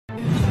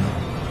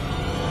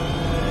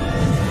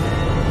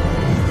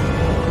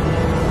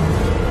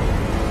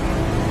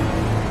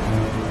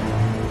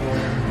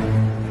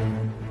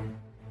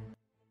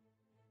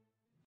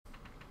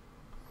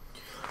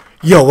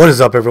Yo, what is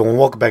up everyone?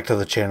 Welcome back to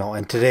the channel,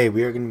 and today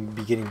we are going to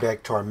be getting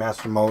back to our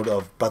master mode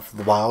of Breath of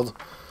the Wild.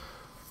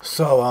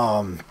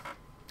 So,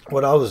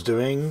 what I was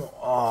doing,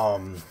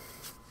 I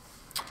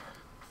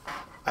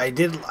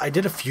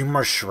did a few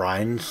more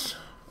shrines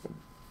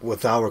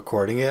without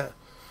recording it,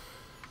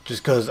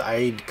 just because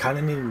I kind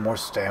of needed more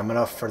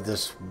stamina for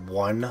this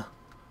one,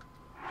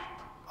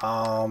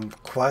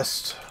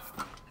 quest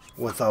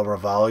with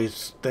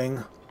Rivali's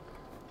thing.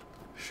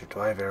 Shit,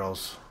 do I have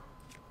arrows?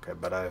 Okay,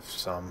 but I have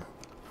some.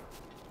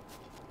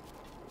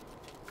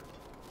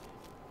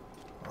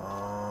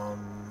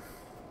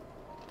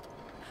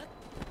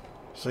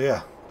 So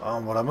yeah,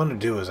 what I'm gonna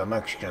do is I'm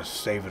actually gonna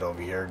save it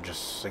over here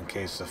just in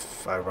case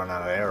if I run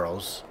out of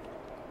arrows.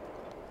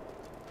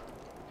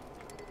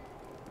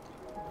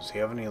 Does he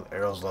have any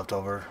arrows left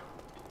over?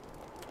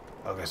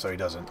 Okay, so he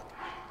doesn't.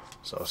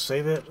 So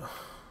save it.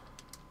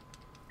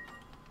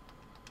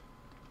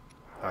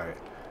 Alright,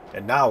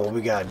 and now what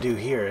we gotta do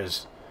here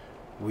is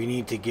we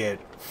need to get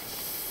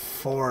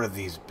 4 of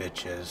these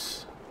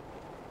bitches.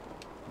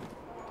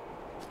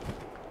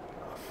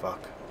 Oh,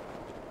 fuck.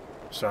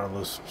 I'm starting to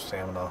lose some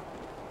stamina.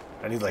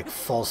 I need like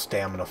full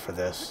stamina for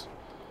this.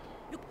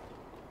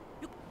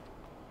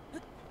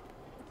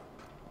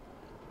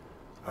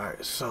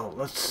 Alright, so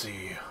let's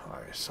see.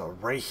 Alright, so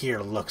right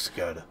here looks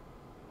good.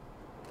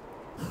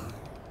 Come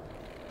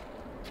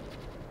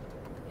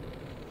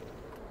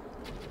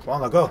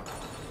on, let's go.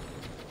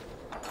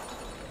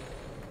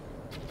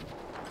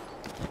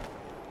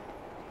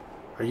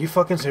 Are you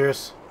fucking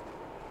serious?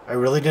 I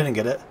really didn't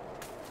get it.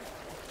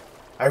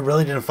 I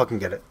really didn't fucking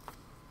get it.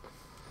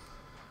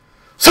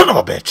 Son of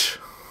a bitch!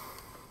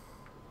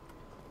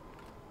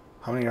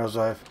 How many arrows do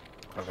I have?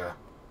 Okay.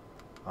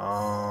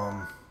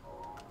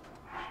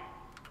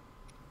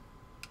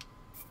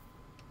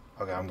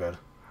 Okay, I'm good.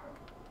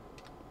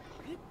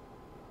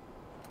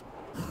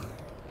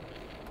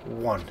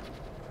 1,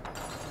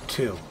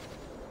 2,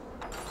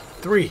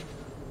 3.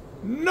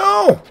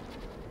 No!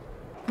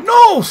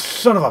 No,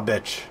 son of a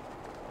bitch!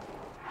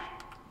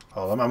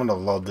 Oh, I'm gonna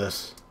load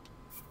this.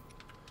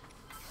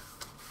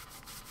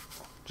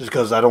 Just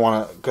because I don't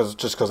want to,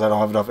 just because I don't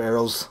have enough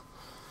arrows.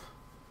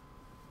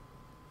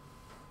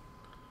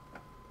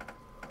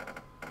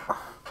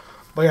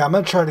 But yeah, I'm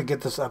going to try to get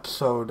this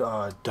episode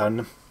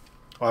done.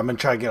 Well, I'm going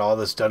to try to get all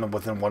this done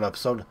within one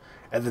episode.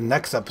 And the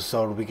next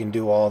episode, we can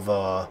do all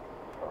the,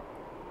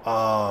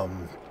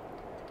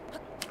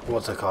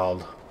 what's it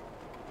called?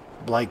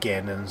 Blight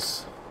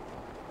Ganons.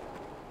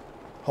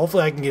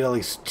 Hopefully I can get at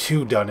least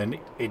 2 done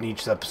in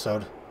each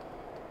episode.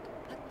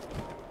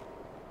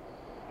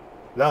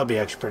 That would be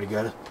actually pretty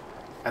good.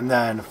 And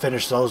then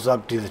finish those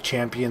up, do the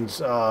champions,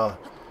 do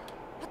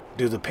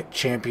the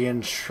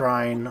champion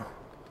shrine.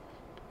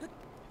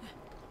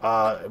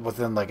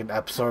 Within like an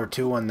episode or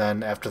 2, and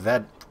then after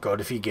that, go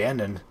defeat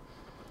Ganon.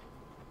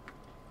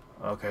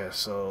 Okay,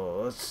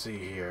 so let's see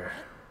here.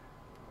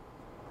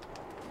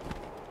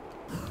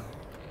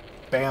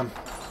 Bam.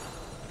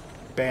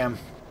 Bam.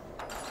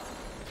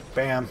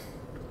 Bam.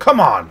 Come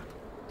on!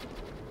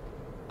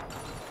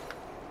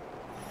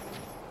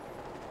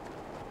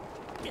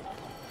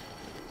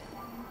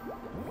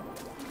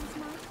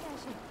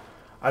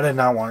 I did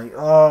not want to.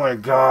 Oh my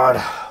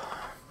god.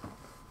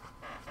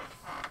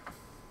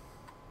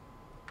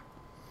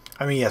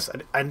 I mean, yes,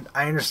 I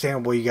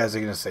understand what you guys are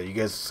going to say. You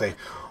guys say,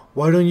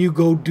 why don't you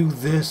go do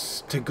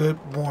this to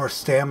get more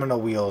stamina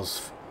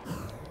wheels?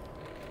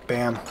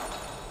 Bam.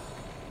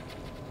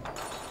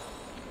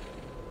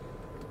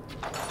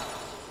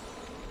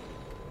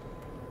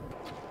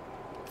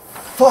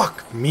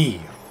 Fuck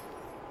me.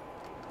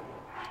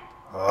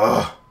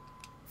 Ugh.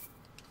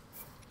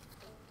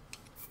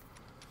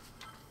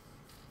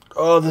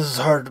 Oh, this is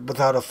hard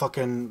without a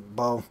fucking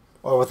bow.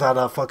 Or without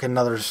a fucking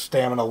another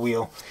stamina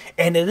wheel.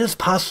 And it is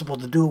possible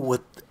to do it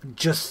with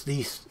just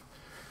these.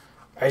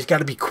 I just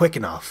gotta be quick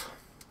enough.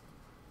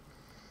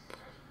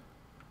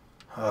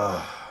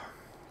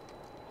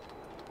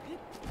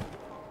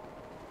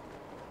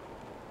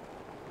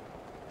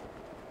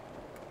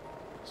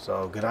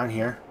 So, get on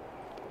here.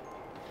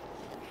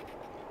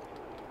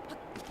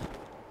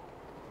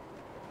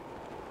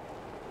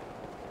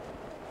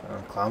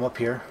 Climb up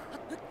here.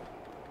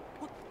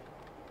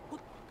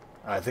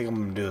 I think I'm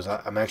going to do is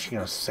I'm actually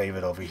going to save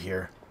it over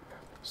here.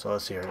 So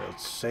let's see here.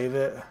 Let's save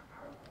it.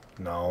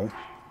 No.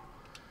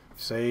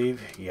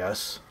 Save.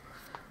 Yes.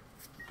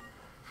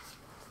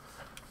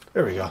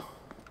 There we go.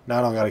 Now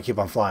I don't got to keep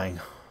on flying.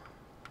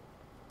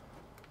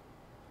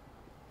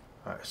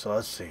 Alright, so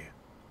let's see.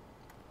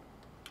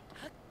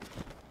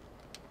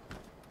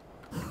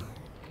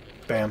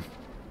 Bam.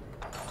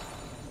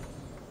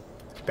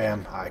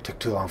 Bam. I took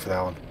too long for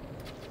that one.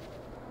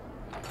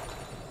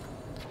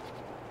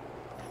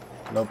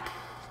 Nope.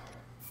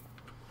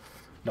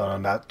 No,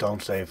 not.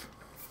 Don't save.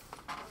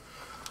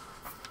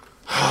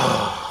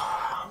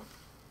 Oh,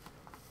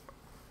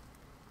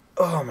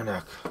 my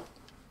neck.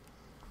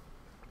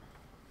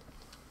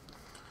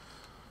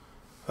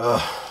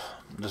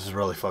 This is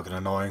really fucking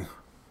annoying.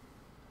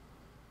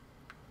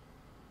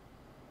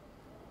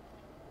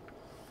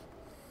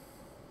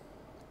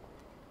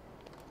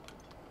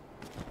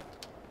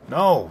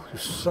 No, you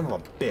son of a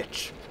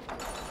bitch.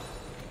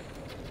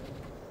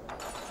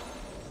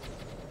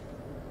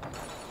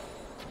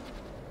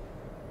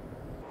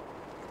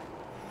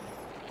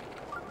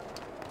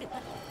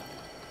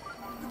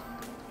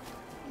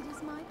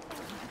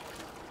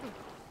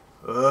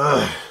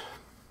 Ugh.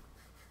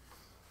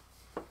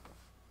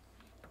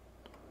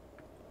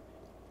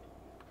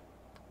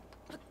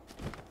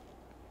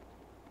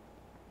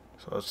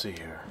 So let's see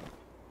here.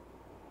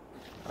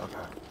 Okay.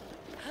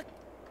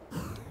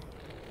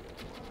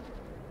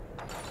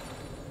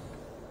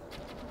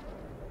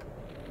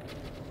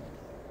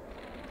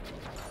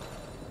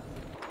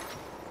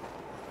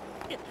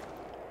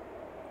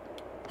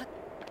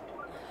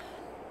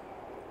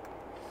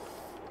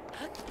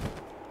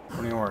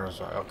 How many orders?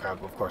 Okay,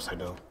 of course I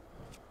do.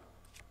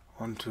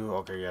 1, 2.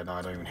 Okay, yeah, no,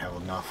 I don't even have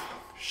enough.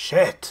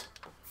 Shit.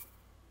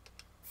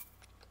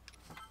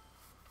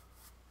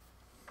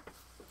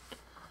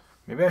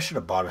 Maybe I should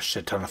have bought a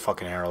shit ton of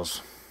fucking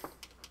arrows.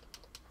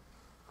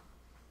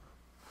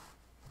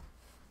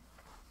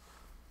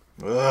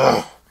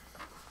 Ugh.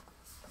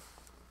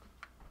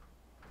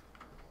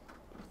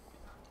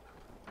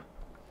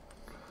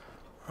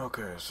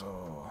 Okay,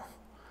 so...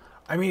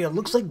 I mean, it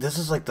looks like this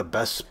is like the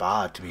best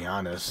spot, to be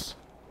honest.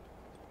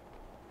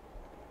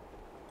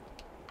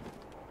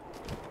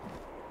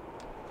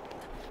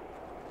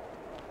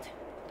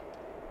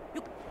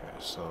 Okay,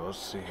 so let's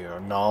see here.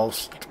 No.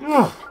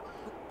 Ugh.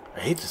 I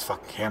hate this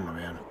fucking camera,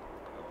 man.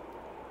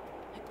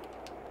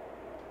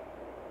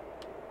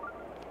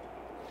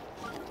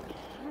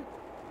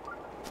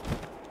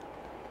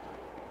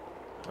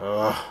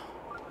 Ugh.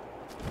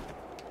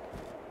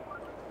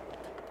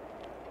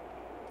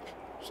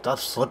 Stop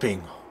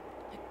slipping.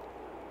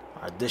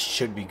 This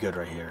should be good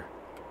right here.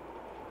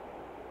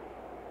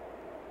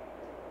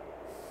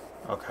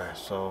 Okay,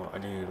 so I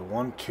need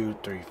 1, 2,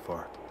 3,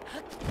 4.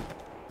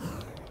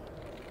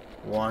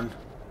 1,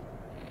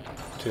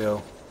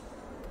 2,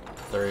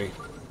 3,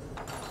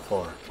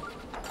 4.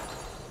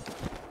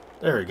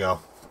 There we go.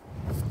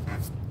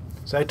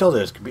 So I told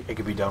you it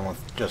could be done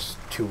with just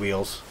 2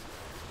 wheels.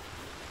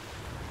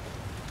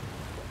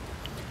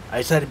 I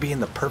decided to be in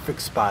the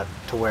perfect spot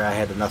to where I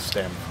had enough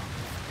stamina.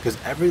 Because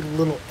every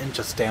little inch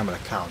of stamina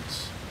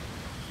counts.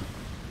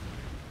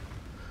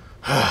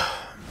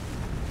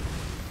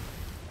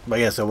 But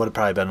yes, it would have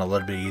probably been a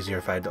little bit easier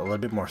if I had a little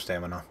bit more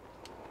stamina.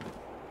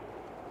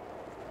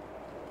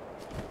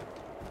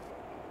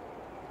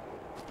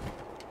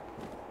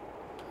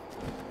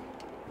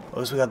 At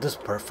least we got this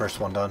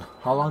first one done.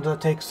 How long did it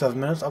take? 7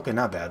 minutes? Okay,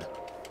 not bad.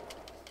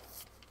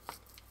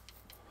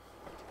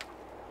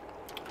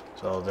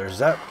 So there's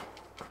that.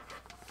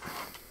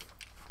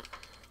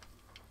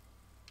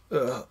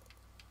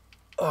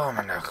 Oh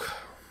my neck.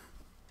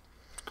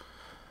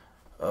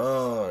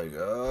 Oh my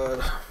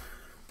god.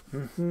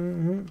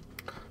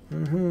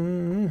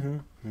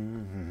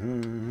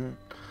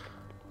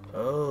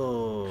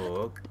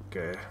 Oh,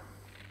 okay.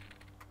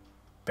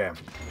 Bam.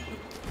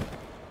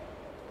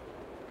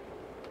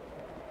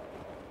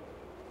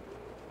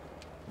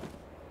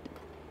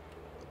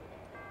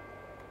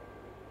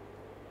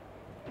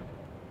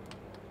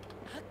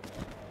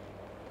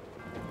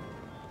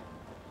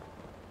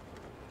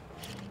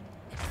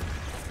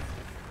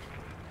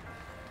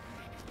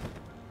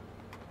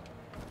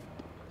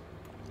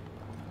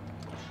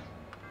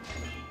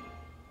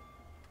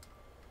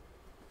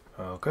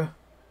 Okay.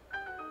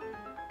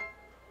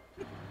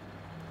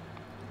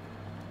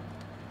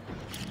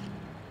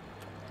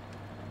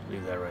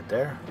 Leave that right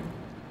there.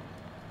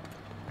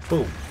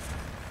 Boom.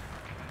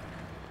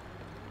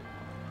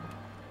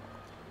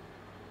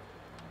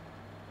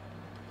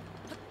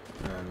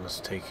 And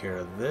let's take care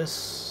of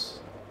this.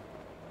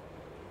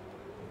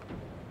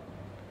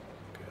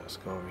 Okay, let's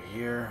go over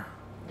here.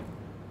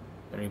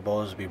 Any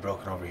boulders be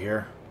broken over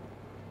here?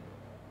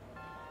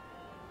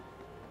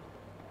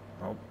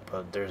 Nope,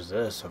 but there's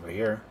this over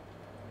here.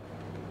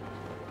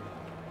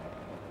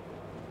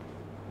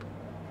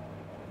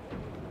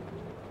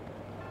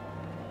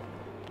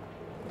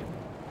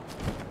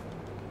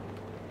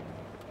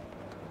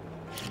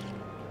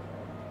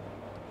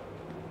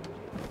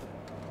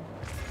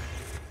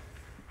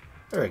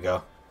 There we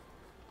go.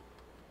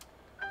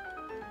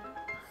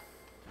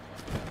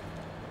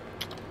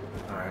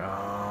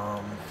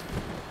 Alright,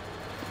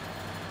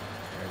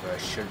 everybody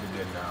should be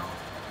good now.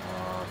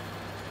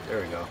 There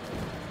we go.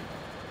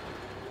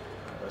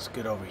 Let's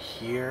get over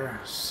here,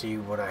 see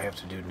what I have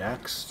to do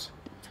next.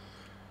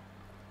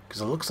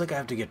 Because it looks like I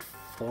have to get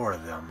 4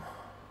 of them.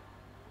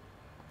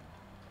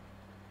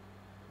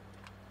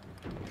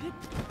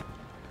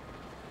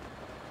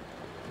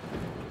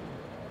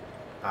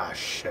 Ah,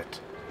 shit.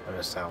 I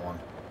missed that one.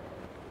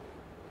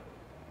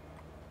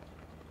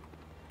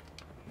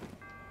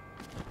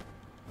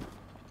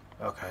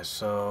 Okay,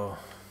 so...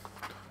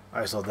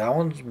 Alright, so that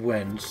one's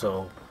wind,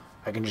 so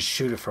I can just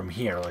shoot it from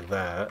here like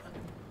that.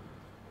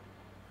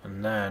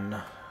 And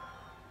then...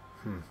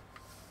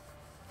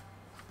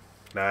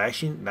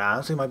 Actually,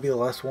 honestly, it might be the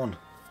last one.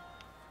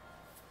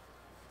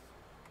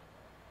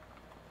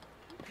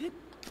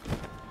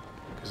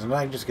 Because then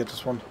I can just get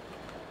this one.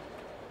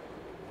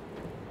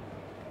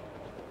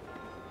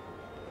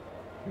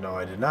 No,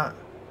 I did not.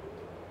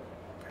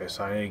 Okay,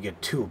 so I need to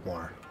get 2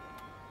 more.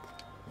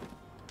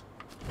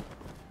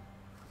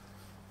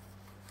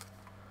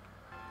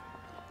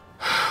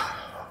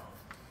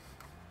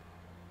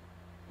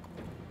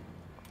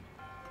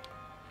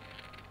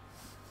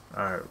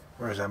 Alright,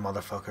 where's that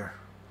motherfucker?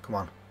 Come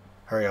on.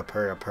 Hurry up,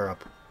 hurry up, hurry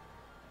up.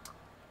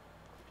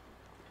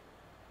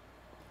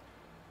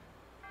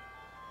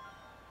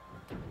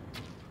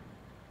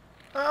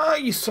 Ah,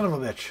 you son of a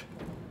bitch.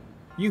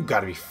 You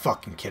gotta be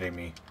fucking kidding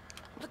me.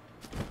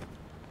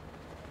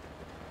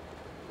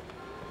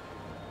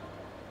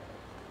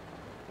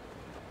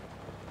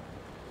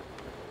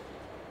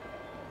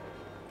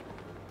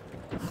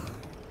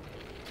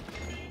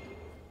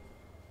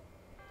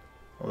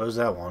 Well, there's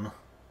that one.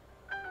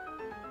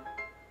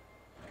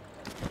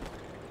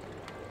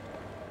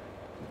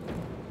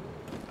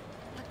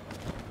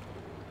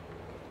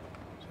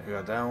 So you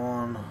got that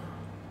one.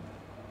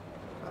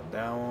 Got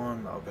that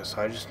one. Okay,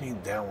 so I just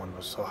need that one.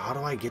 So how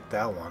do I get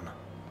that one?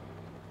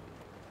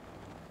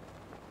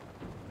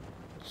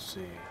 Let's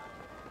see.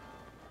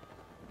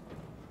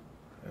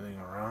 Anything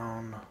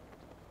around?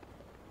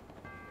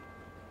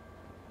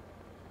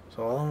 So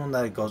the only one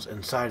that goes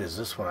inside is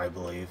this one, I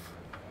believe.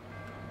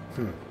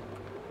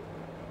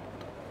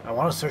 I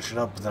want to search it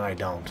up, but then I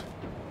don't.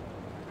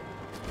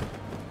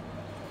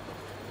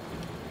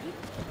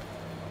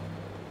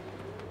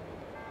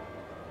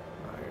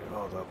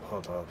 Alright,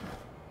 hold up.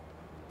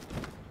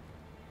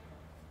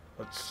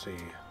 Let's see.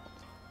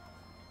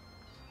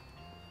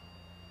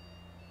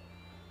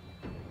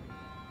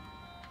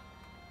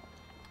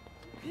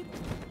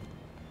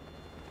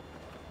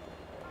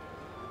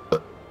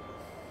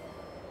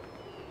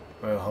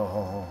 Wait,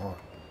 hold.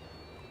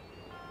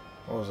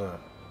 What was that?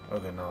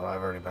 Okay, no,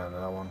 I've already been to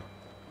that one.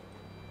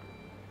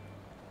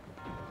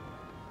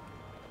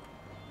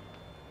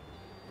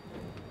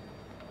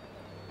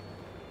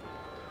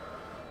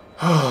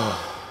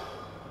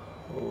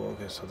 Oh,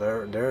 okay, so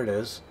there it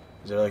is.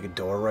 Is there like a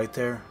door right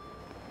there?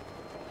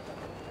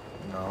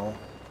 No.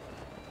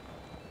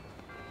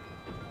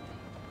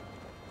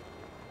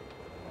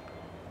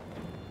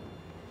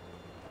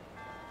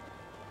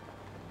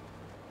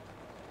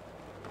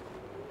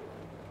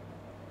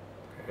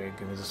 Okay,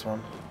 give me this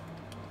one.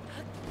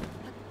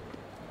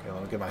 Okay,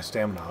 let me get my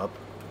stamina up.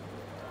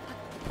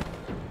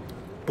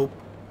 Boop.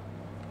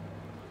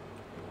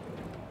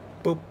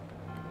 Boop.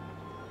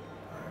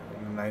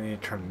 And I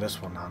need to turn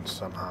this one on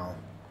somehow.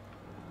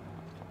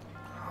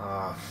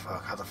 Ah,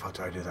 fuck. How the fuck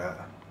do I do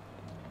that?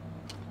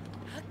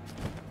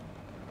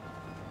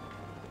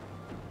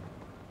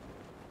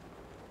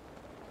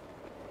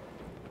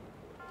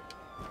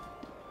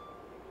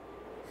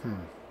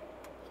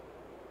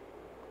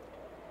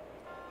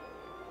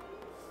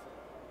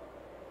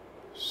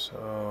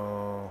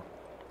 So...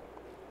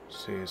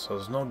 let's see, so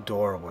there's no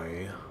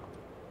doorway.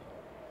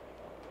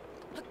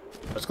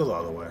 Let's go the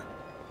other way.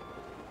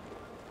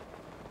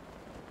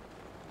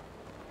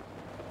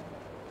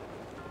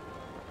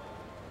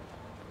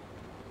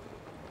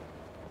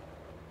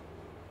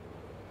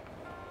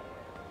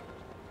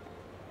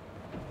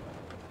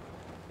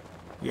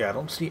 Yeah, I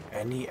don't see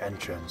any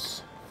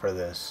entrance for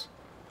this.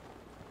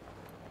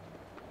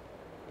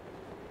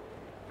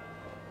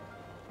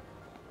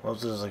 Well,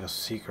 there's like a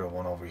secret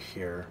one over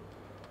here.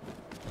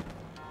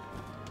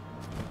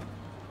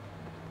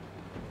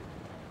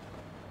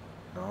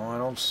 No, I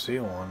don't see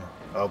one.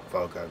 Oh,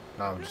 okay.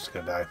 Now I'm just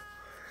gonna die.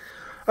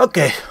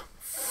 Okay.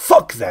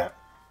 Fuck that.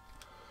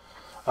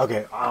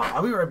 Okay,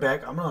 I'll be right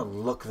back. I'm gonna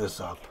look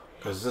this up.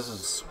 Because this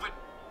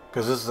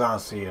is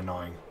honestly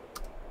annoying.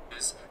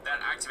 That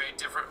activate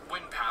different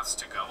wind paths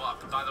to go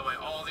up. By the way,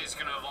 all these are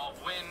going to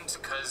involve wind,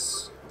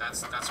 because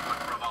that's what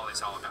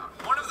Revali's all about.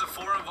 One of the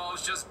 4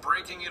 involves just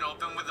breaking it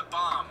open with a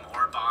bomb,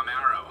 or a bomb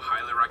arrow.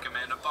 Highly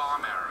recommend a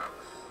bomb arrow.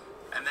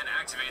 And then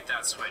activate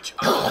that switch.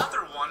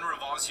 Another one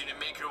revolves you to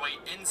make your way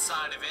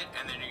inside of it,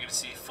 and then you're going to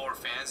see 4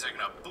 fans that are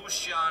going to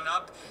boost you on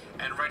up,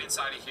 and right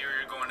inside of here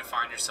you're going to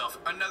find yourself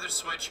another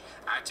switch.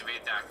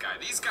 Activate that guy.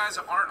 These guys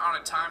aren't on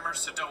a timer,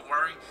 so don't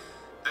worry.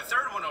 The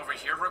third one over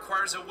here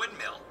requires a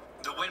windmill.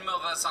 The windmill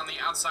that's on the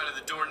outside of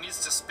the door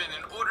needs to spin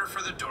in order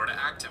for the door to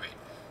activate.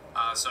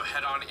 So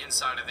head on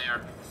inside of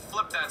there,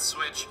 flip that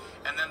switch,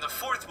 and then the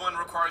 4th one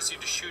requires you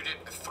to shoot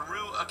it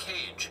through a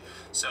cage.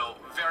 So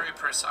very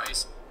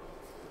precise.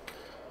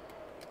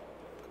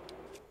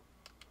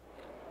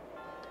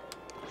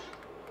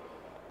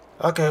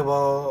 Okay,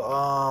 well,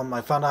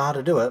 I found out how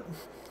to do it.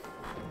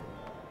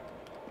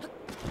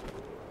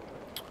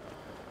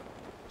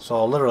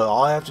 So literally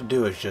all I have to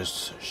do is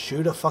just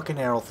shoot a fucking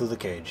arrow through the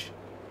cage.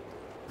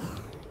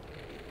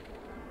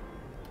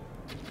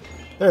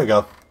 There you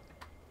go.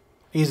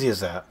 Easy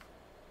as that.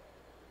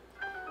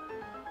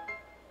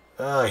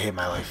 I hate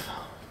my life.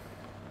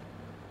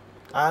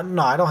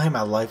 No, I don't hate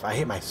my life. I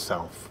hate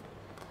myself.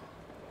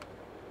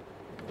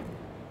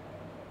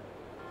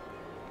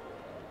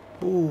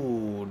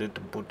 Ooh.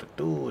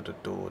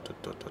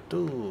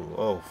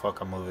 Oh,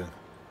 fuck, I'm moving.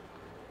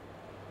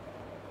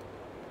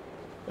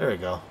 There we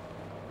go.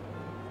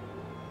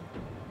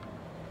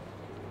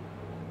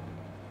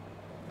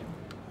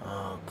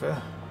 Okay.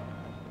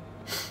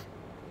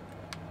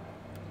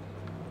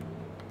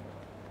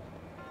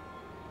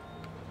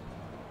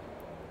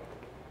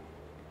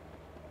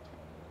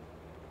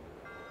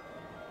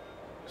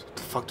 So what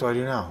the fuck do I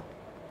do now?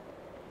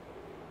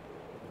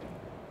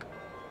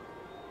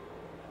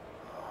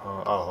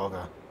 Oh,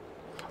 okay.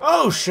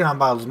 Oh shit, I'm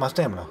about to lose my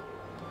stamina.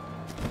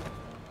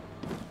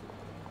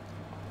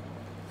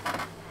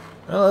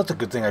 Well, that's a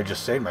good thing I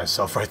just saved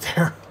myself right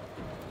there.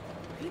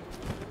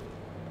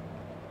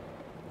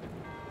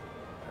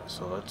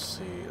 So let's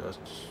see. Let's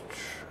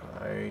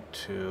try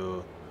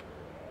to...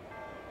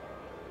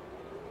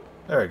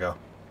 There we go.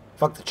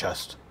 Fuck the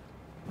chest.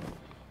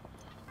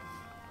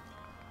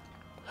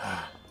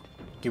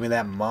 Give me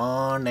that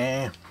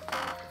money.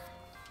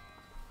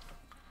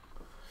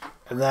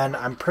 And then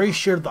I'm pretty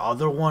sure the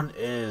other one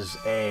is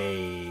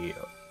a...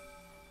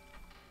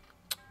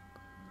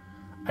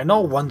 I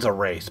know one's a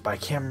race, but I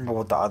can't remember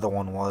what the other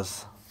one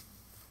was.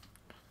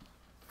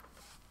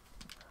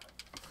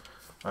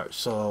 Alright,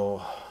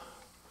 so...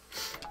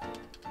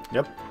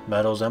 Yep,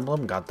 Meadows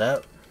emblem, got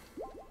that.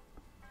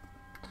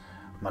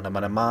 Money,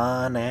 money,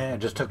 money. It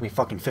just took me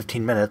fucking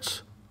 15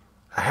 minutes.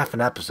 A half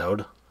an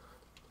episode.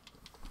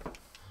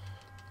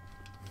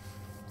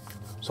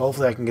 So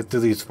hopefully I can get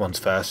through these ones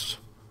fast.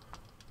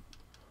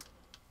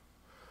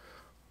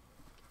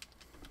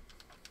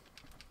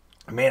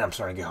 Man, I'm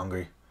starting to get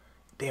hungry.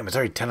 Damn, it's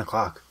already 10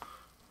 o'clock.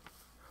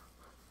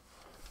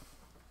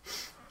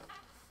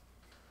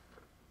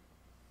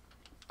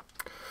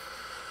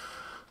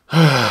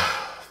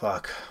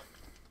 Fuck.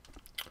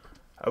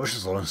 I wish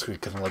this loading screen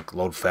could like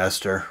load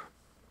faster.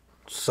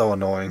 It's so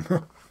annoying.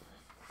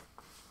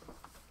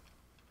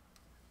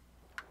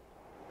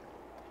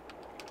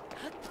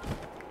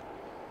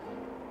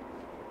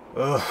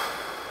 Ugh.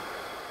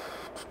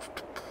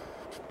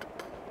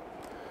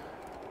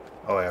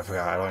 Oh, yeah, I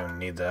forgot. I don't even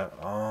need that.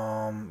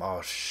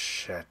 Oh,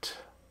 shit.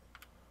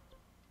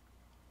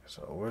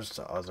 So, where's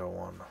the other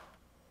one?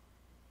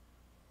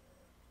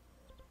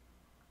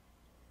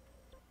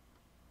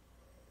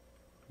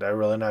 Did I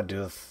really not do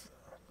this?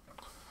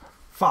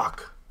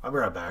 Fuck. I'll be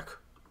right back.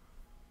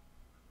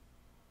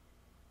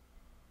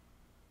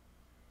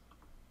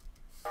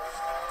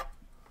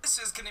 This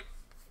is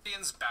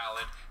Canadian's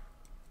ballad.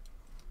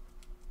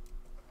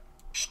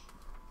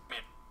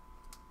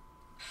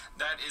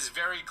 That is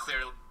very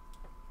clearly.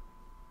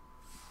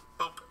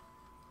 Boop.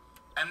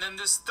 And then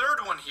this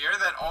third one here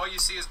that all you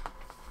see is.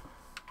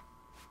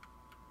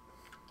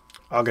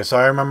 Okay, so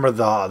I remember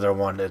the other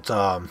one. It's,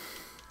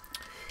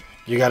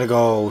 you gotta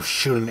go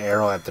shoot an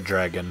arrow at the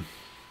dragon.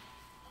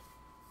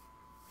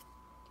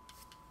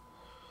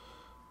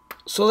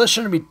 So that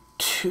shouldn't be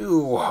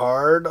too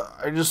hard.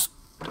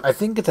 I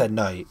think it's at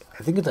night.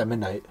 I think it's at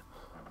midnight.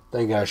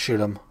 That you gotta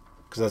shoot him.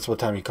 Because that's what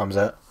time he comes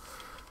at.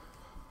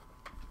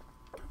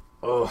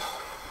 Oh.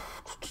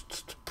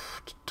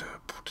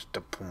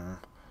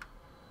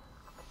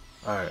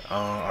 Alright,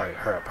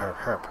 hurry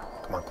up.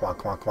 Come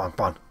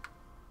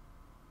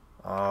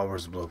on.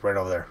 Where's the blue? Right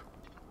over there.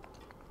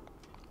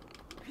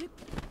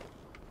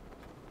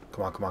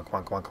 Come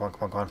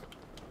on.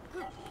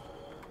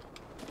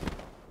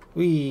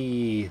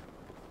 Whee!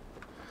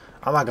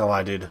 I'm not gonna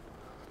lie, dude.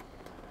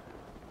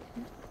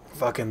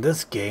 Fucking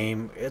this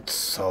game, it's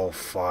so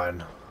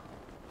fun.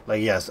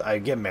 Like, yes, I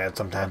get mad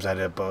sometimes at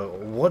it, but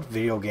what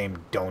video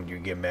game don't you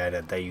get mad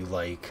at that you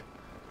like?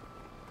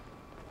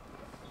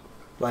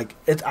 Like,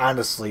 it's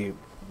honestly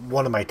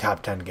one of my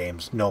top 10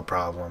 games, no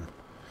problem.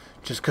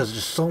 Just because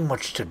there's so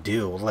much to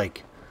do.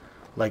 Like,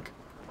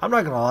 I'm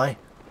not gonna lie,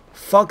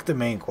 fuck the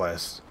main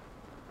quest.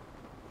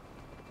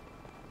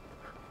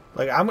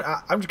 Like, I'm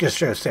just gonna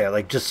straight up say it,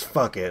 like, just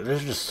fuck it.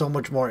 There's just so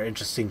much more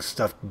interesting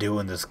stuff to do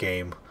in this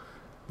game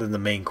than the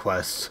main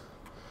quest.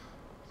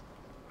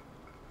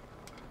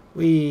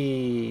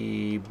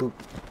 Wee boop.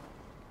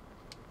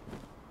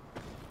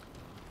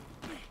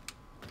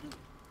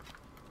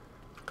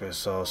 Okay,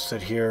 so I'll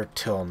sit here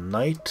till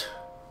night.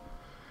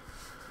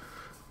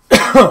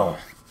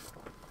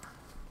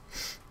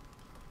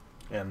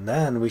 And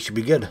then we should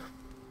be good.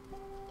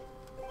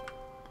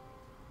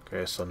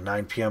 Okay, so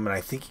 9 p.m. and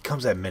I think he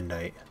comes at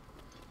midnight.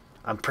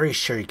 I'm pretty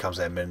sure he comes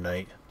at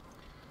midnight.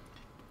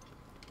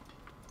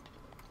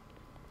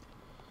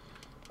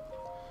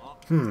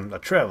 A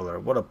traveler.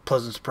 What a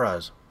pleasant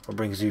surprise. What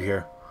brings you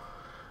here?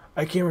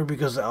 I came here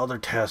because the elder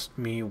tasked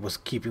me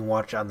with keeping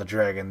watch on the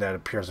dragon that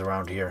appears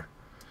around here.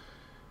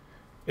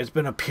 It's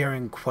been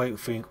appearing quite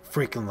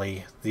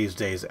frequently these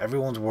days.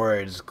 Everyone's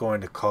worried it's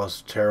going to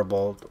cause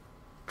terrible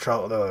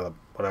trouble,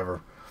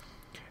 whatever.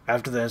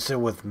 After the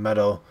incident with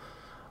Meadow,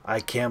 I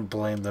can't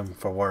blame them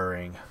for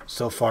worrying.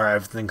 So far,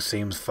 everything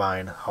seems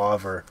fine.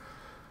 However,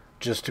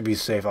 just to be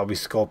safe, I'll be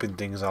scoping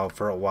things out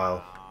for a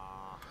while.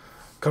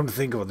 Come to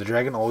think of it, the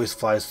dragon always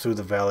flies through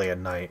the valley at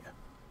night.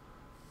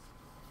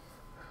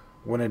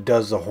 When it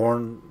does, the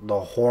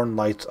horn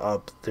lights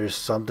up. There's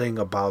something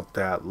about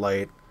that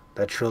light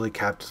that's truly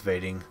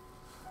captivating.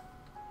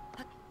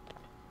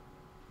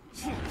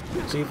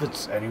 Let's see if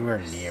it's anywhere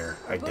near.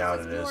 I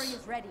doubt it is.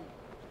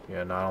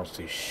 Yeah, no, I don't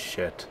see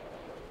shit.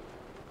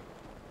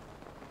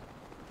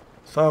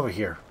 Fly over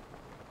here.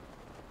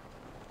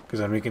 Because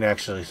then we can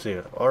actually see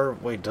it. Or,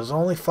 wait, does it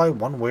only fly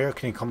one way or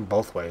can it come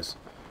both ways?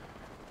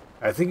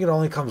 I think it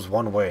only comes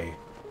one way.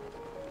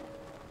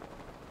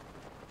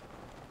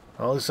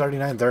 Well, it's already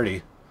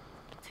 9:30.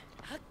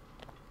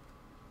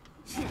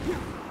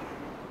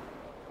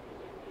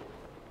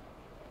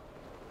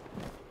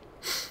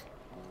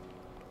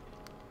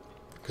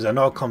 Because I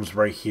know it comes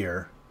right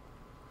here.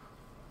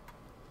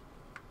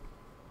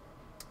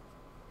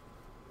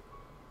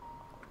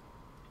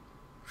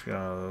 Just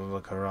gonna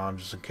look around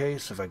just in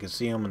case if I can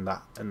see him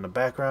in the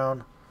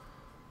background.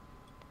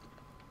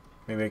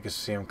 Maybe I can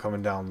see him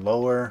coming down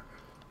lower.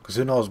 Because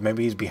who knows,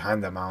 maybe he's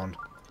behind that mound.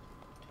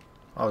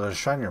 Oh, there's a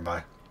shrine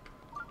nearby.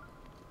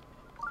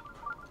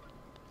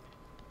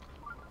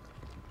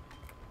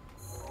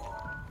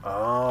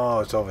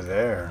 Oh, it's over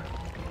there.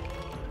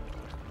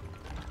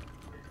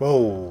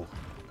 Whoa.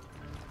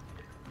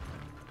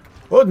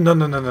 Oh, no,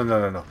 no, no, no, no,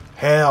 no, no.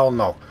 Hell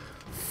no.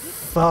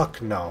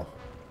 Fuck no.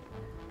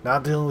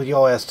 Not dealing with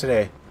your ass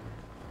today.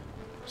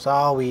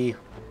 Sorry.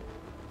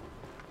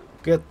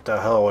 Get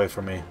the hell away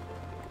from me.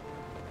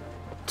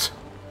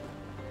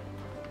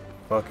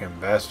 Fucking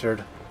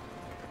bastard.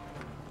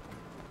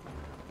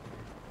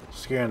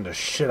 Scaring the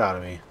shit out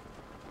of me.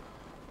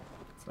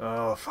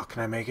 Oh, fuck,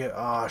 can I make it?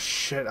 Oh,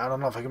 shit, I don't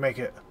know if I can make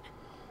it.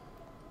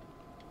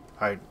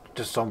 Alright,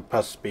 just don't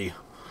press B.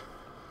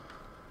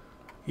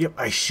 Yep,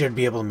 I should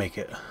be able to make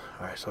it.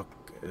 Alright, so...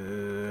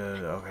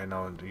 okay,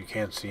 no, you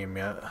can't see him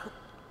yet.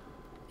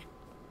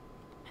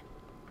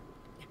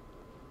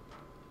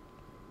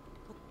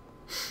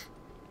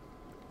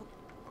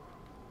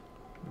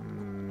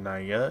 Not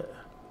yet.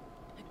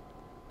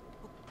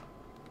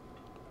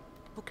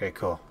 Okay,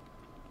 cool.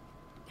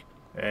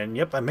 And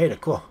yep, I made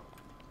it. Cool.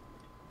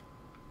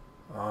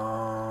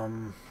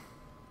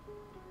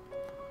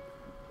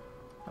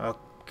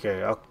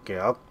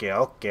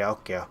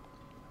 Okay.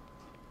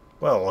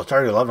 Well, it's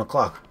already 11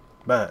 o'clock.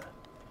 Bet.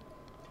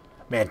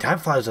 Man, time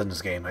flies in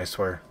this game, I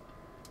swear.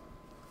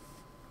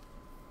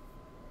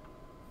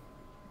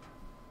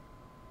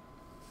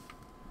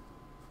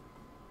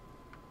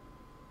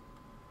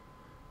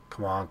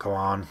 Come on, come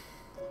on.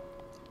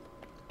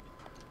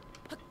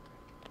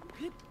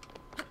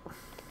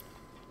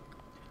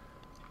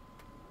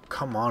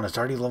 Come on, it's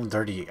already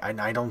 11:30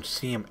 and I don't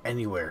see him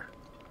anywhere.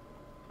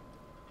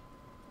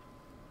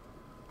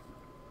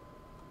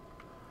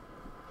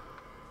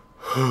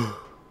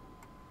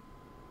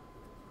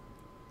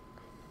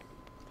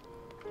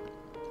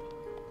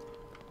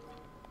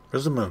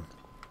 Where's the moon?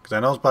 Because I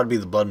know it's about to be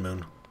the blood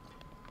moon.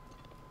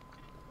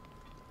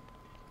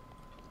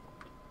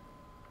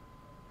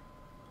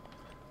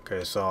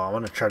 Okay, so I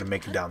want to try to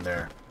make it down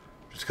there.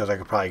 Just because I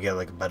could probably get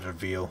like a better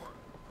view.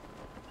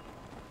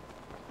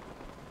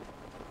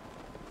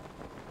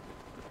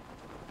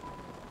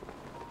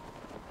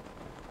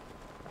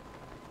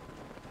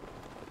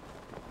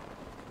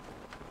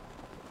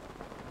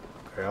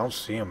 Okay, I don't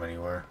see him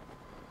anywhere.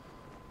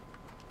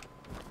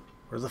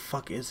 Where the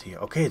fuck is he?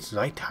 Okay, it's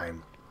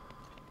nighttime.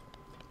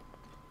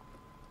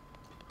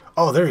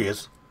 Oh, there he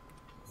is.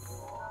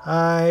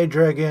 Hi,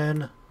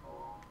 dragon.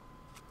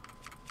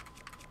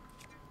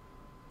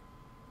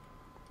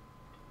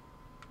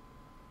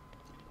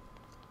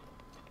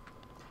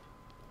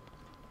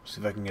 See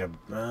if I can get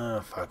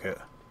a... fuck it.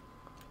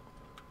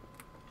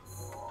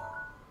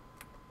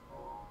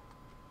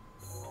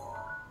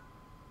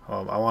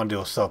 I want to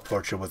do a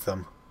self-portrait with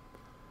them.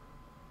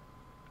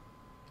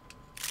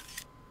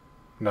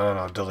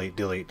 No, delete.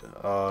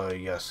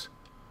 Yes.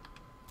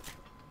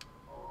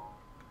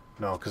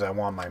 No, because I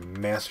want my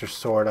master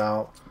sword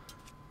out.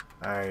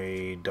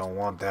 I don't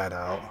want that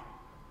out.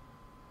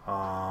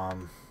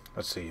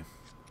 Let's see.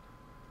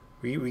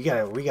 We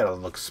gotta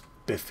look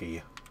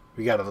spiffy.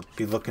 We gotta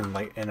be looking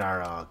like in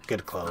our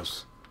good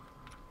clothes.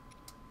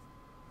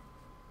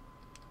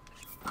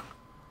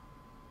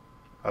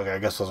 Okay, I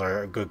guess those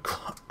are good.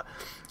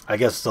 I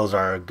guess those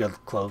are good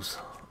clothes.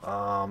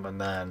 And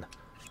then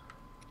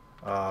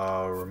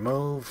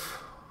remove.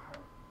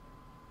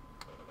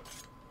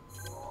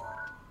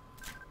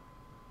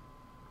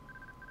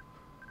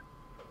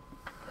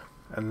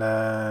 And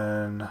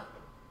then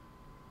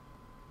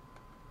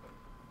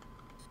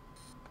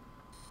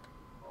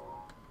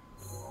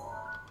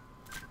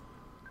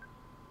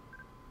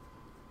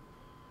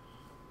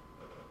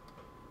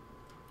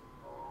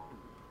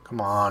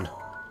come on.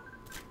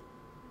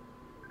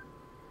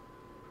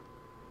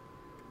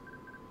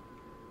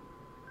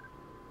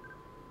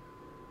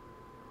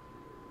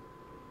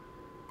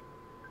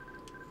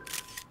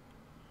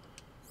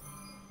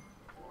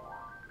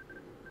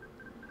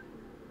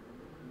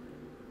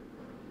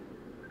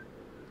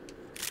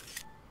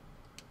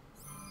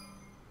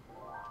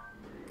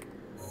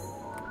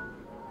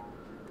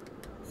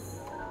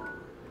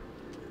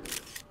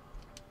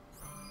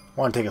 I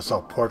want to take a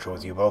self-portrait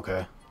with you, but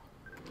okay.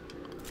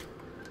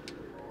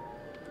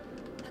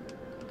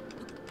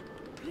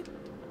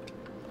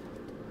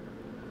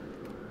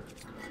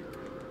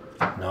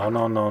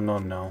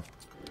 No.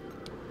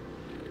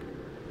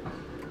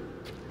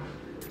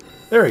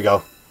 There we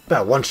go.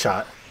 About one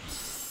shot.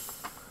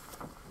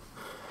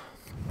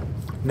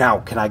 Now,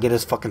 can I get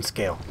his fucking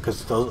scale?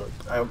 Because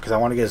I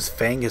want to get his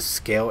fang, his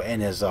scale,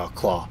 and his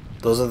claw.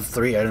 Those are the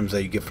 3 items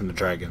that you get from the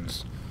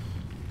dragons.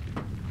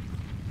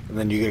 And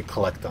then you get to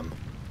collect them.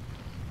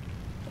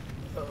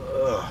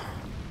 Ugh.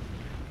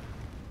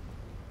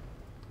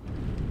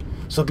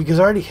 So because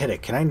I already hit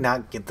it, can I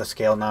not get the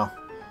scale now?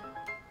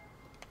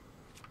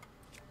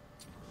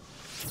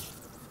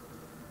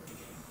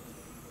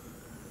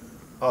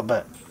 I'll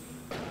bet.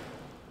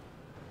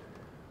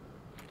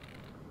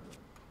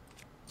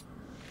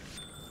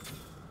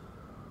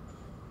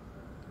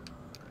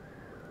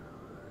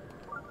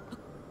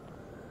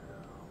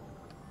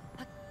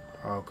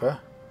 Okay.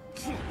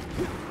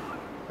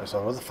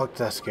 So where the fuck did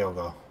that scale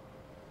go?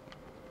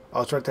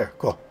 Oh, it's right there.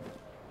 Cool.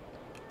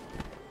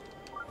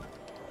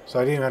 So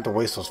I didn't even have to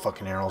waste those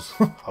fucking arrows.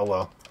 Oh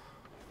well.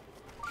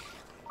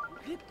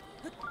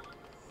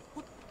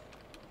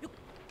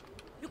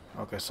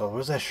 Okay, so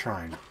where's that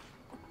shrine?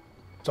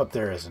 It's up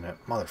there, isn't it?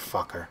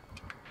 Motherfucker.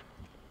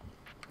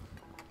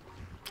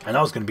 I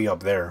know it's gonna be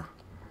up there.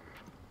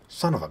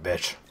 Son of a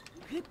bitch.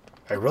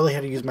 I really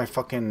had to use my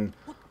fucking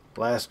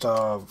last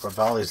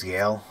Rivali's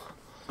Gale.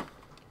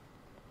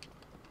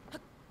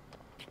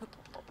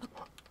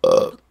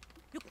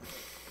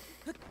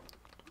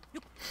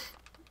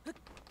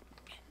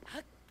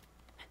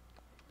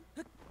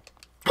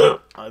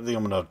 I think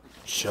I'm gonna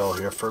chill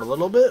here for a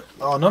little bit.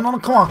 Oh, no, no, no,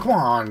 come on, come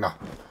on.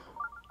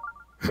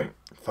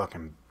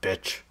 Fucking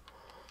bitch.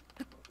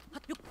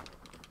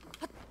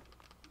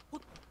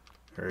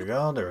 There we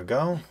go, there we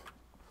go.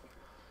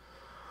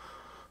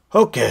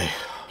 Okay.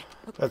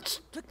 Let's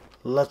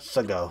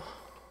go.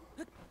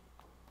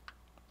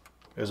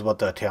 It's what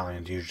the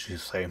Italians usually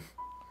say.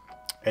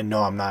 And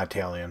no, I'm not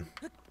Italian.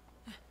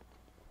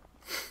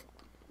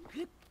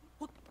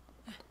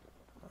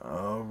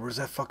 Where's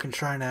that fucking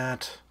shrine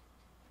at?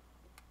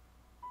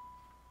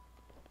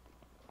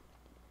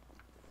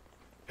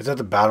 It's at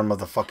the bottom of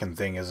the fucking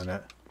thing, isn't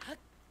it?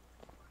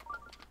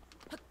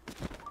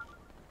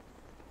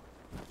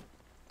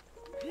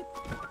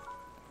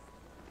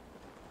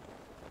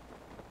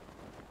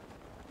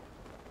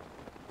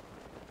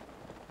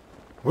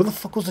 Where the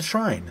fuck was the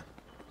shrine?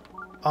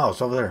 Oh,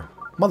 it's over there.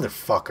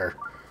 Motherfucker.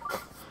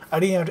 I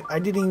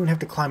didn't even have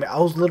to climb it. I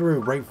was literally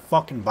right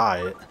fucking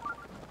by it.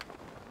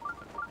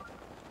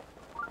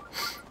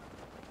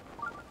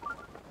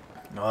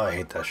 Oh, I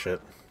hate that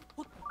shit.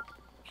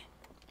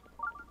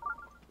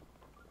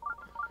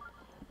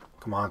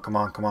 Come on, come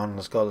on, come on.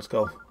 Let's go, let's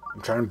go.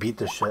 I'm trying to beat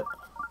this shit.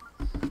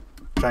 I'm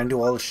trying to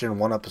do all this shit in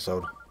one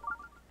episode.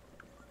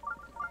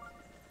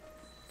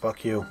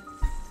 Fuck you.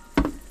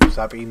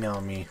 Stop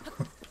emailing me.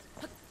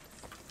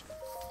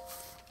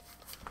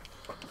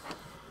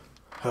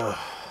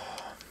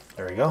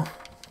 There we go.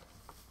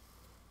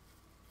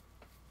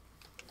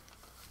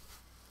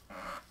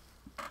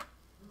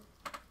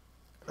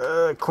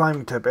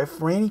 Climbing tip.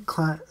 If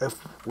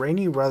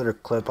Rainy rather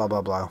clip, blah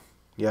blah blah.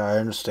 Yeah, I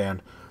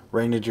understand.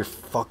 Rain is your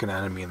fucking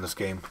enemy in this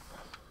game.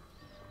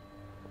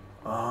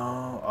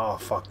 Oh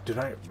fuck. Did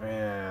I?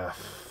 Yeah.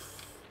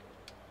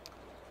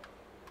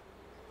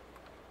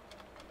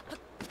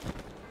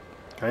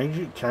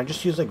 Can I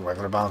just use like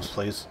regular bombs,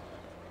 please?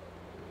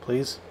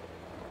 Please.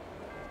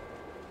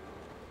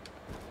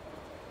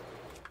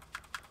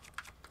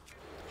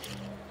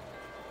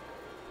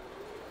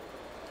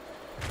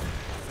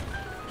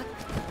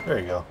 There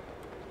you go.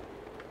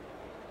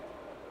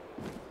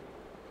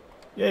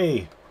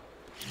 Yay!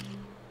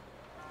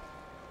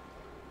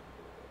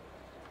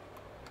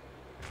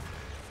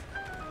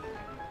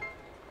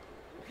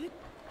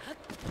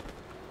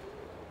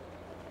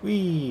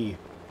 Whee!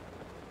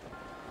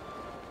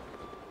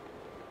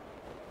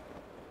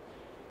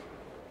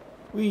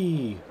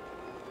 Whee!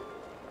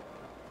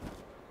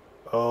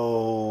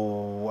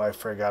 Oh, I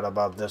forgot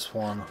about this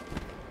one.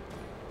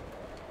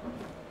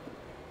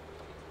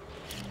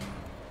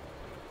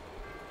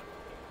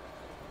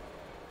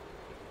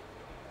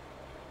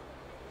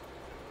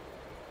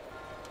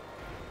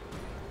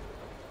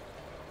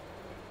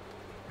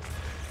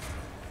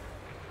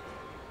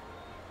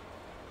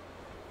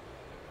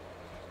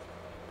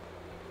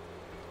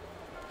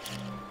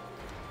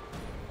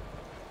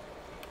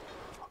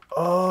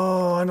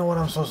 Oh, I know what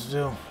I'm supposed to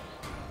do.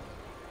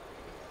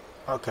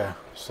 Okay,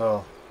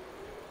 so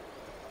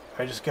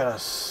I just gotta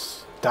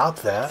stop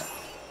that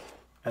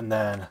and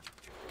then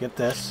get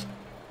this.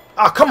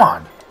 Ah, oh, come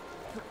on!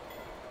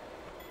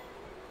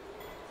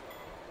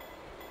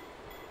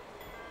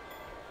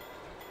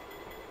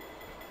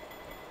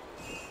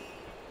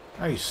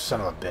 Oh, you son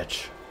of a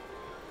bitch.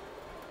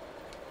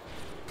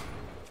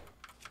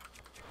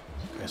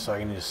 Okay, so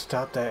I need to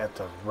stop that at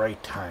the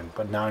right time,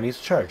 but now I need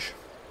to charge.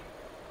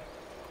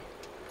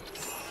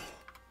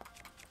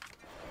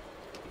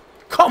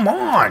 Come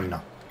on!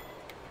 Let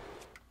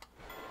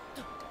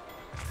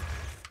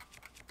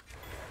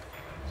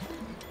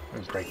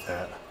me break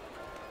that.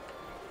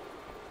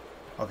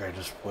 Okay,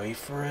 just wait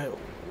for it.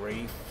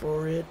 Wait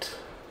for it.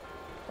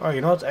 Oh,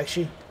 you know what's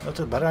actually, that's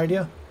a better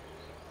idea.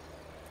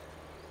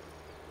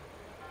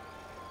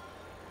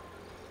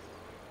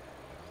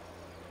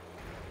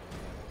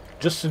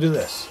 just to do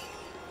this.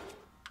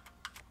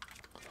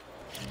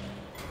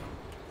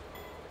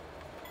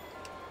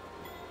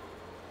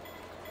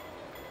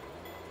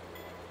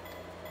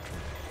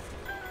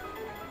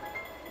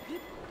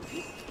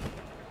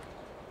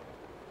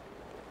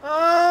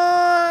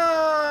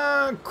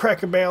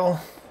 Cracker Barrel.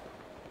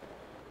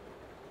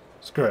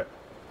 Screw it.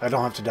 I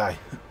don't have to die.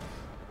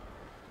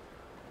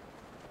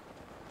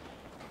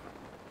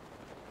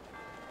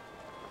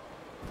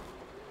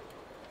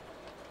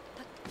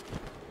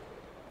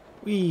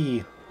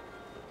 Wee.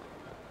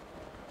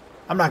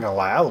 I'm not gonna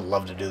lie, I would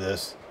love to do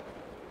this.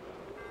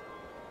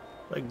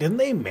 Like, didn't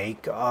they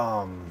make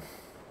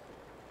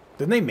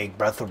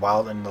Breath of the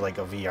Wild into like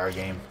a VR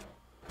game?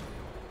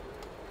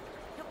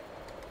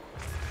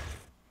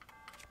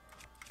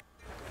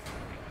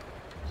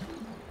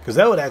 Because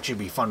that would actually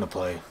be fun to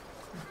play.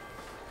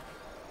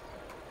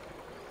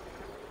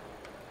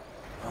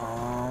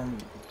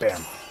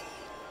 Bam.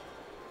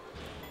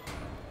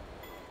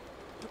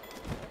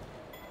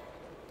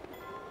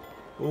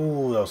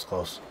 Ooh, that was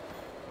close.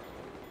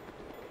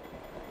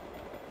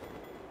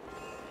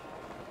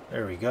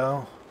 There we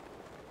go.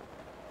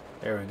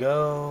 There we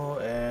go.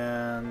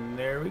 And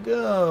there we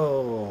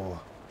go.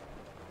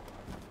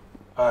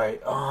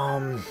 Alright,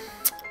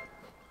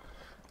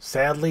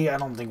 sadly, I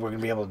don't think we're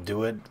going to be able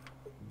to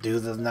do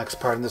the next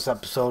part in this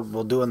episode.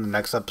 We'll do it in the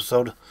next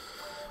episode.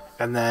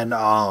 And then,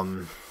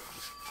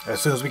 as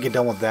soon as we get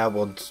done with that,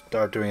 we'll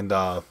start doing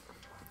the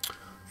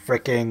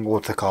freaking,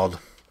 what's it called?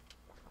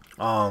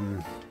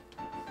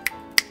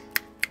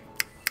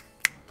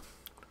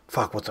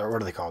 Fuck, what are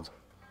they called?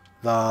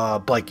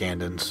 The Blight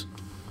Ganons.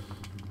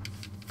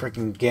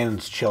 Freaking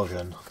Ganon's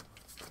children.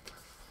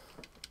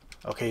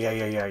 Okay,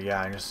 yeah,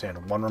 I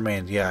understand. One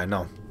remains, yeah, I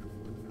know.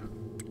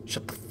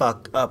 Shut the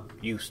fuck up,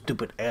 you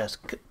stupid ass.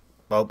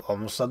 Oh,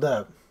 almost said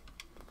that.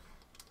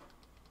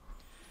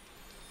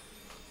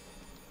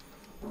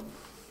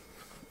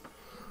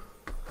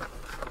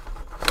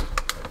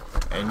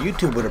 And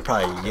YouTube would have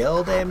probably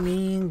yelled at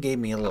me and gave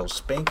me a little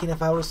spanking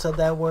if I would have said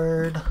that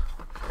word.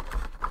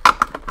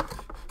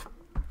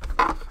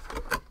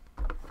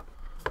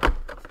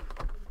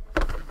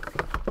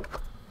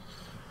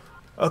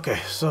 Okay,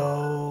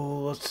 so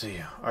let's see.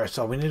 Alright,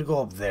 so we need to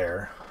go up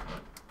there.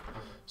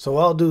 So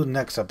what I'll do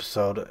next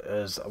episode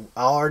is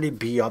I'll already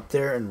be up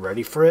there and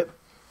ready for it.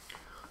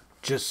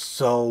 Just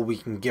so we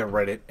can get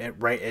right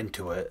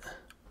into it.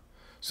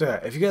 So yeah,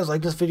 if you guys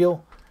like this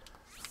video,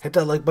 hit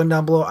that like button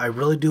down below. I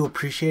really do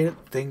appreciate it.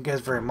 Thank you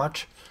guys very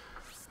much.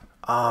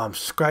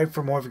 Subscribe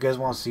for more if you guys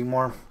want to see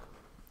more.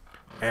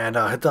 And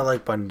hit that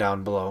like button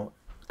down below.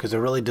 Because it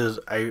really does,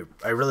 I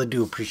really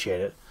do appreciate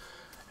it.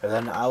 And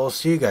then I will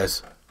see you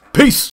guys. Peace!